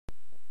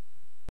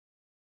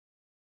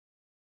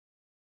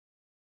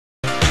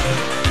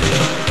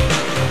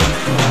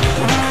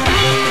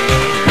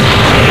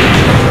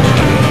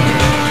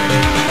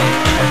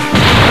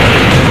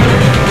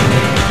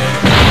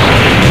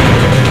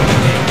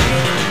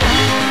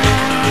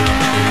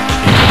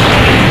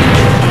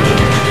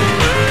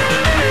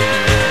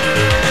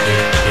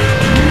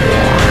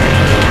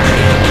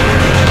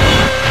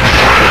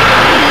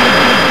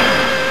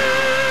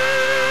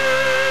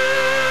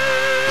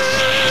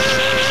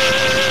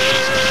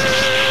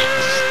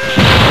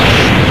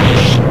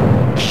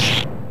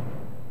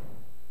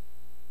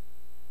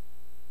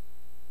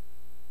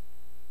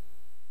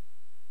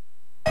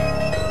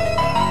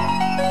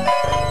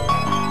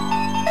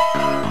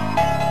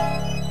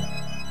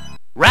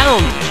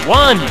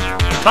1,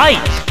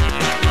 fight!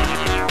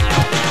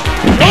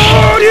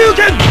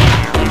 Shoryuken!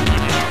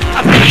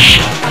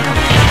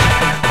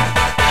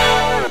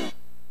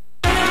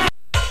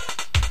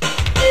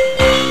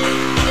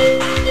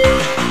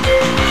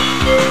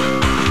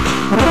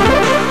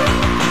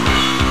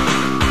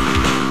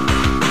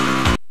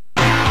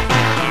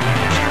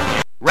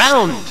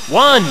 Round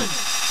 1,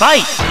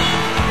 fight!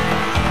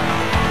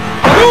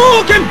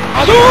 Hadouken!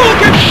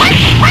 Hadouken!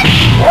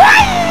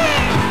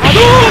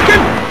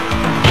 Hadouken!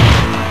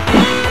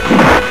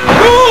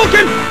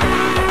 Hadouken!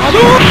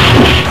 Hadouken!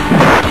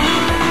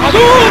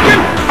 Hadouken!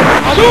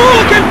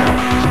 Hadouken!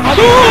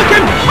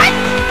 Hadouken!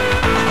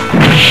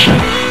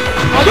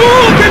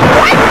 Hadouken! Hadouken!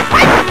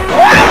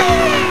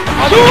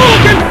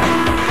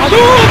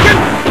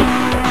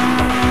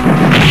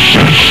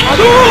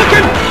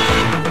 Hadouken!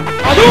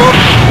 Hadouken!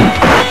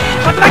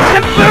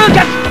 Hadouken!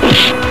 Hadouken!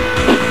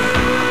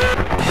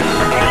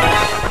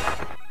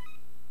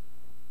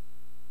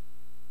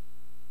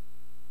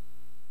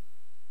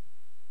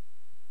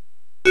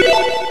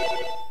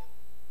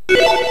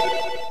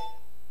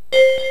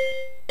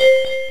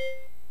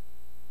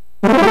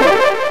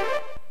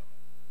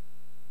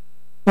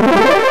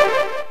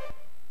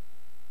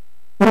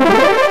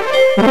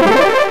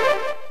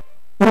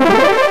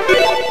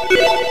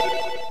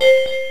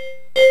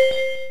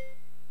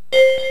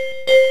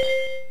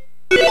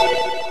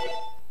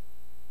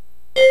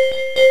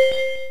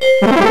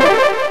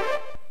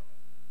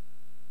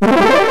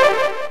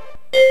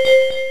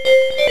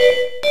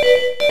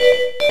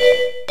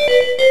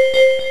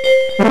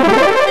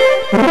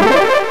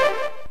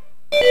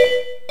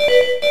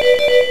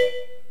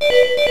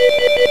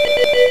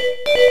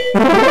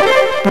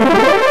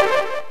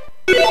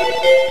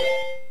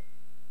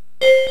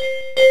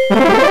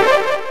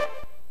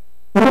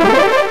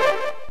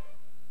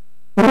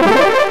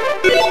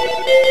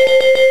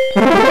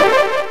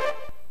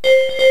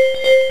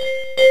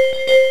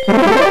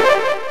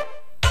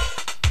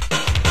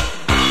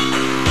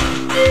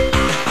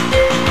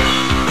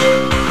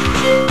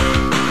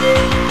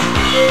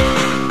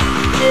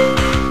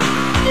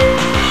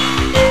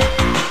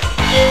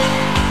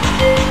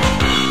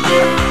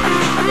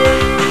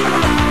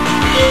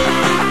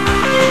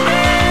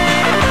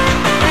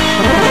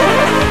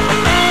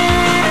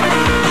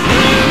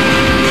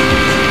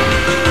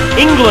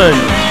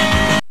 England!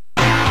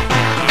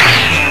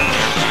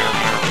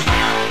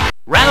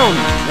 Round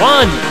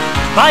 1,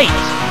 fight!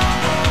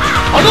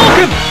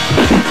 Hadouken!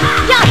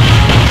 Yes!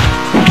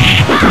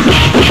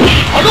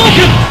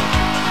 Hadouken!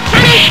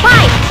 Cannon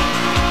spike!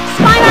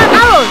 Spiral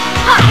arrows!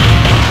 Hot!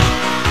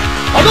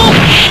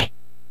 Hadouken!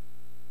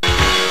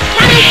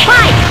 Cannon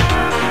spike!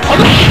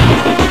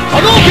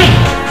 Hadouken!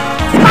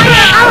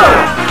 Spiral arrow!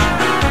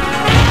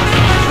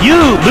 You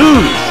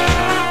lose!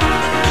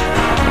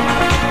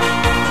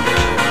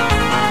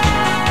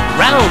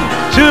 Round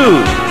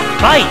 2,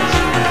 fight!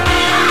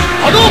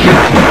 Hadouken!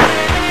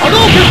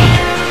 Hadouken!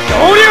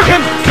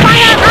 Shoryuken!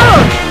 Spiral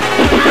arrow!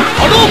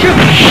 Hadouken!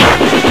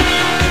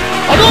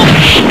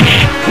 Hadouken!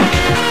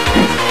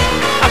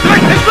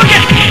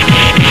 Hadouken!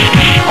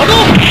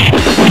 Hadouken!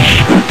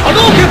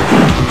 Hadouken!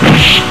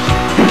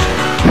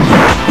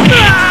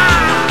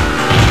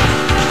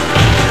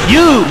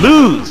 You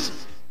lose!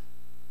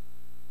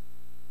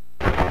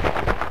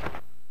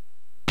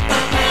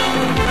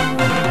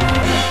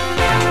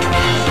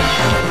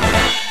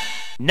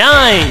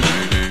 Nine,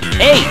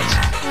 8,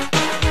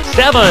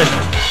 7,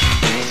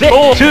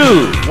 6,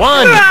 2,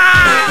 1.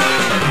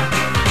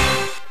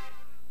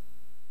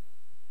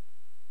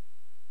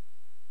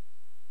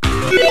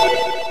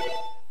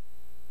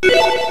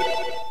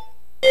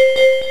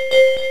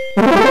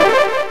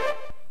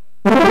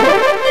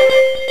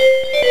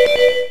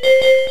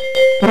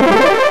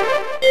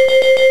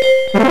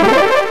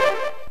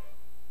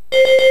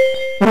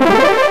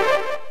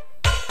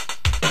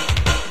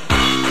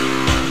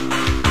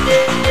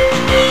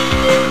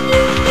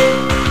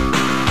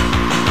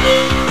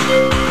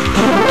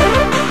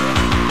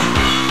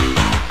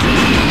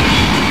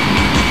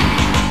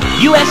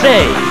 USA!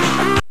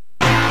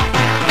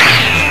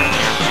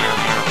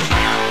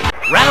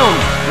 Round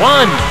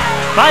 1,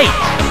 fight!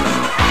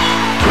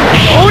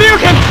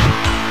 Shoryuken!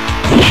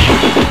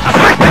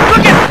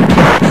 Hadouken!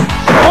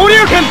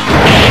 Shoryuken!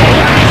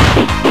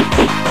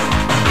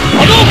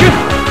 Hadouken!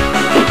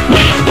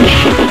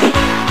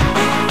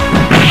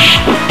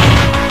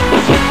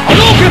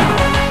 Hadouken!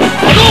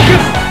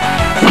 Hadouken!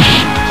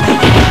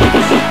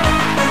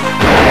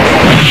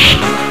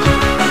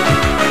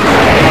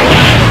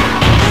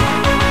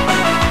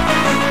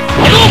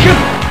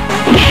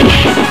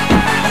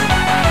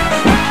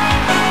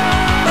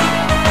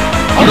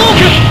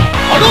 Hadouken!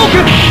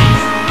 Hadouken!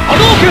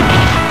 Hadouken!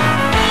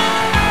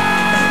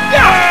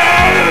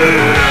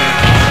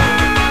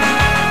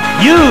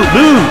 You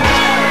lose!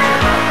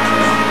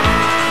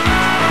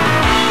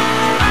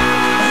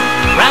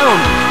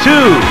 Round 2,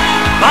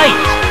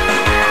 fight!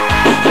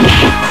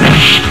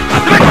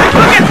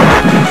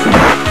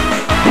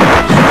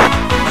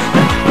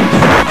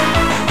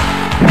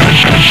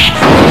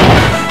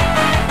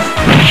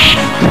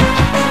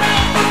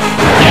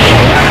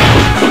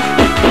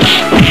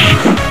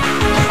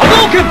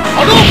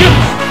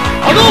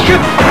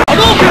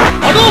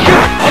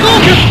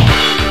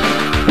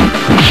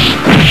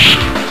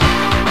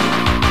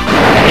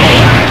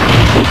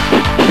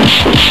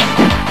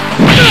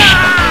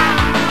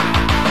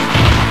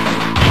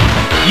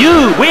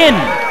 You win!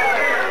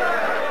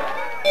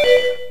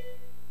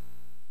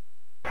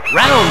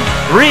 Round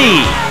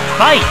 3,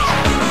 fight!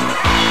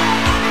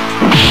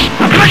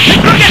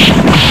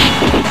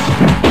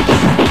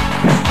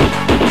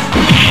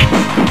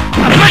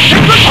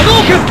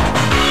 Hadouken!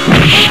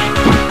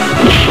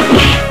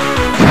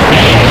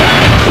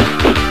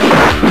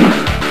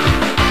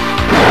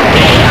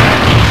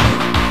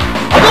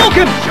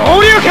 Hadouken!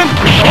 Shoryuken!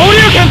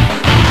 Shoryuken!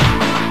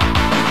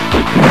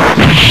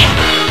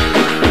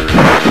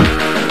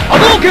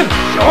 Hadouken!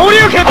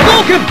 Shoryuken!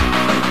 Hadouken!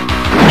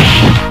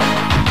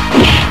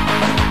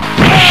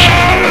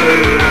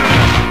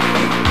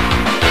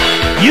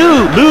 You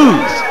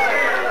lose!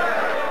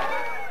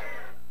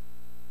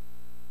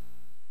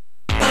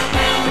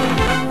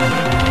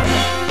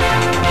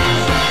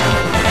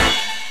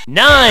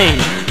 Nine,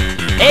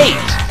 8,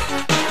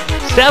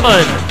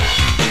 7,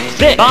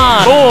 6,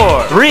 5,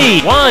 4,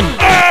 3, 1.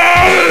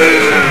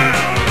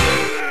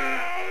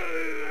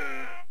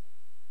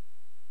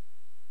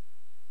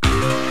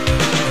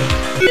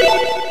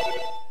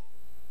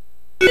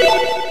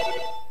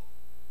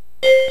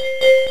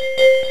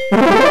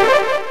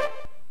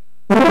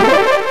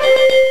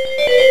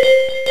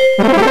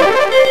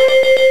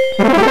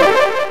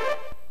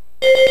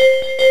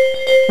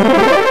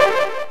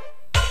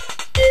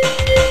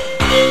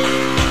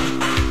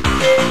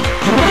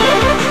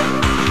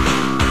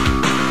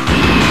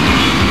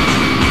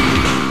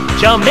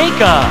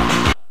 Jamaica.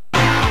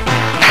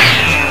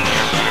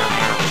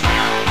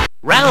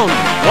 Round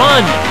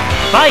 1,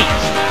 fight.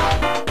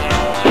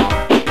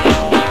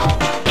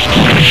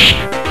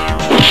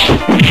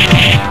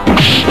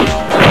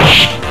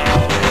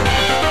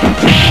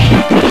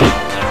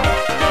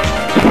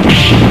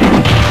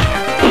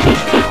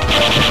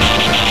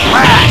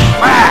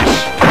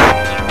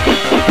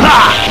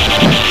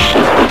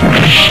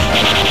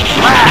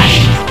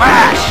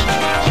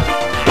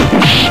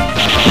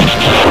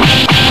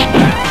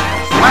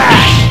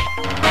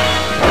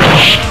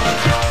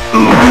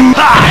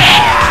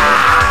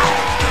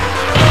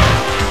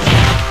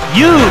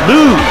 You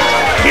lose!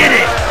 Hit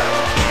it!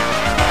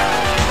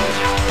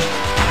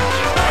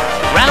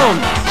 Round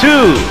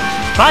 2,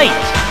 fight!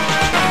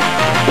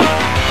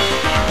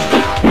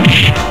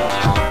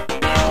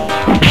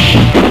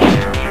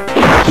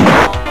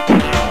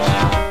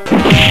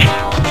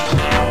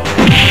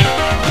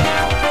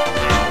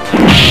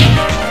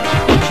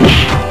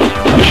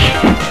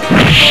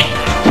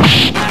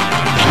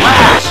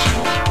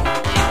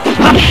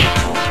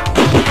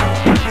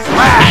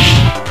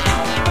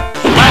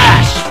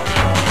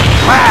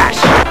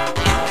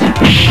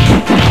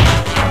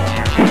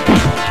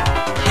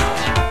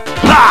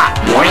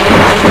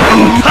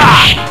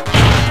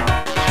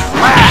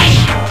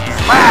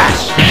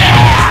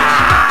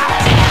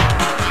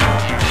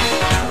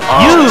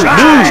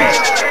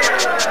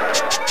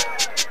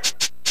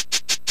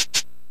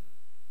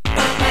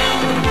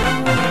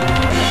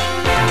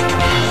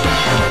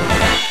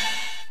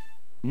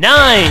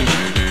 Nine,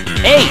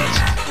 8,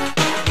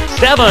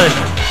 7,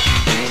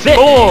 6,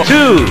 4,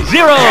 2,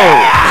 0.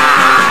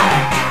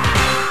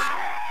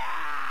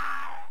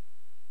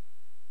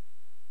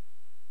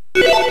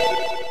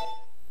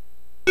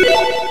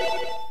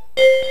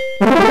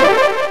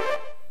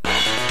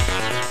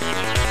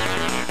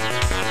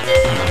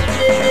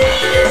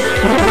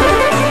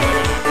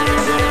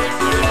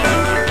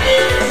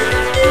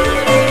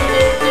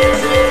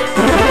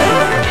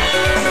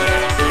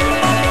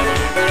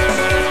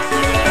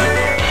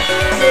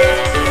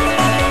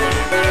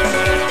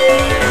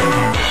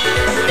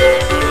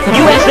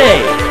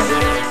 USA.